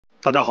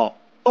大家好，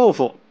豆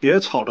腐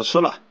别炒着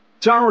吃了，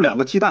加入2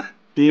个鸡蛋，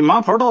比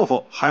麻婆豆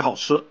腐还好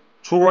吃。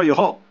出锅以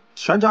后，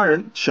全家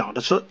人抢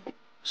着吃。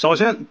首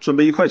先准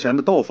备1块钱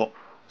的豆腐，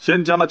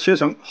先将它切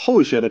成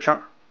厚一些的片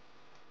儿，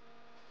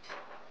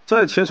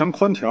再切成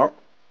宽条，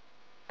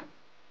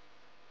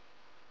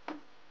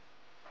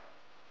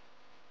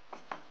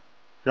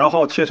然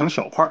后切成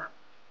小块。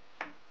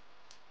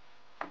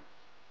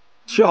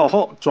切好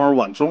后装入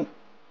碗中，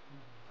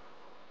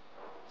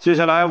接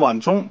下来碗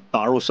中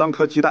打入3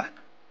颗鸡蛋，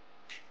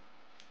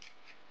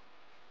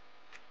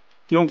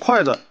用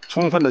筷子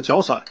充分的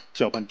搅散，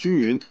搅拌均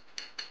匀，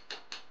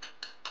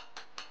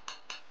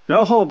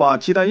然后把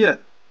鸡蛋液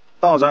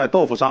倒在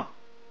豆腐上，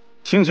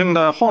轻轻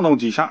的晃动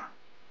几下，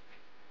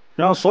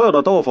让所有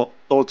的豆腐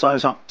都沾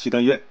上鸡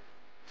蛋液。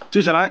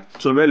接下来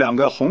准备2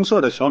个红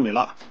色的小米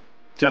辣，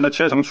将它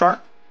切成圈，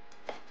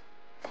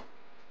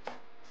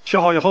切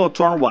好以后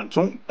装入碗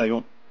中来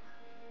用。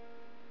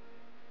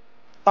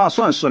大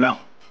蒜适量，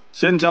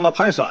先将它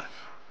拍散，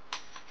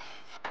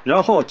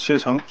然后切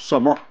成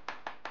蒜末。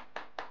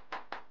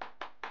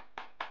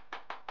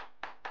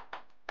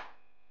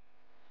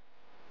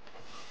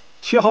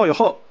切好以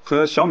后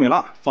和小米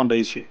辣放在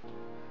一起。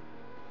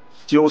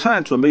韭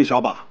菜准备1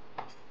小把，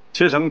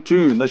切成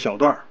均匀的小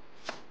段。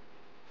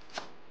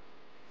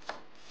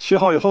切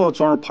好以后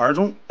装入盘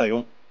中来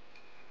用。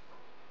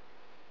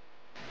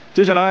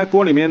接下来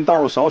锅里面倒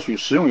入少许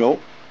食用油，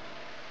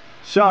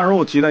下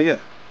入鸡蛋液，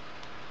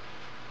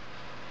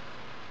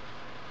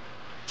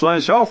转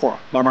小火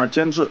慢慢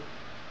煎制，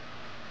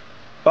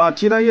把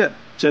鸡蛋液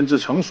煎至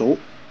成熟。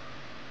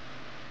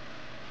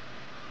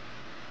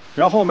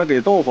然后我们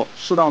给豆腐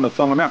适当的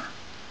翻个面。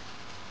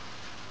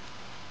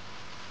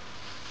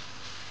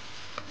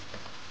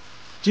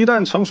鸡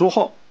蛋成熟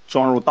后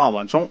装入大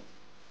碗中，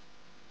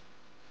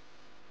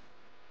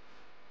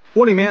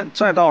锅里面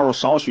再倒入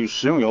少许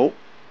食用油，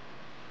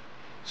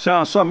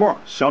下蒜末、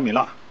小米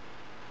辣，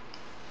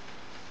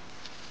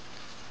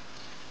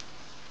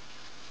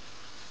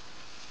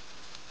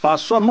把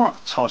蒜末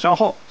炒香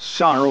后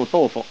下入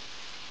豆腐，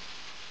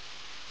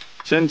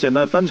先简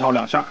单翻炒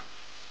2下，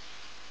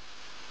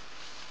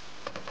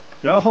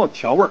然后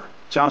调味，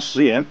加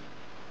食盐，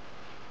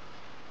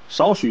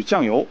少许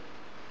酱油，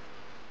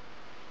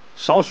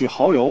少许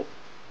蚝油，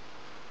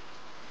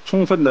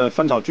充分的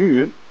翻炒均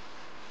匀，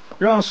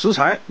让食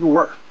材入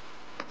味。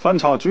翻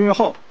炒均匀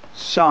后，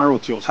下入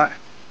韭菜，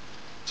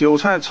韭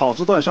菜炒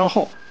至断香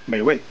后，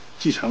美味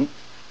即成。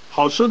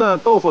好吃的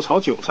豆腐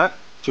炒韭菜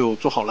就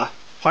做好了。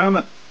朋友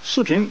们，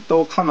视频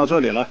都看到这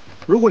里了，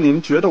如果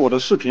您觉得我的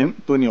视频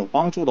对你有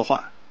帮助的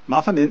话，麻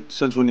烦您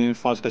伸出您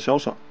发财的小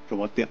手，给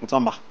我点个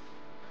赞吧。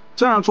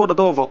这样做的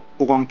豆腐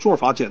不光做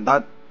法简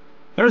单，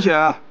而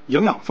且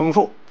营养丰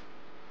富，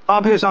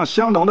搭配上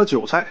香浓的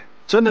韭菜，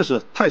真的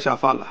是太下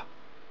饭了。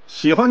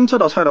喜欢这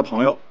道菜的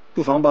朋友，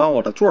不妨把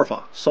我的做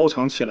法收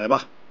藏起来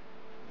吧，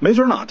没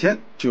准哪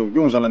天就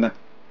用上了呢。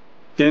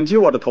点击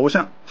我的头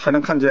像，还能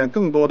看见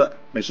更多的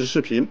美食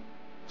视频。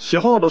喜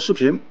欢我的视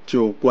频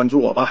就关注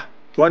我吧，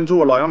关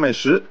注老杨美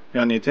食，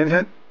让你天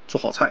天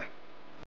做好菜。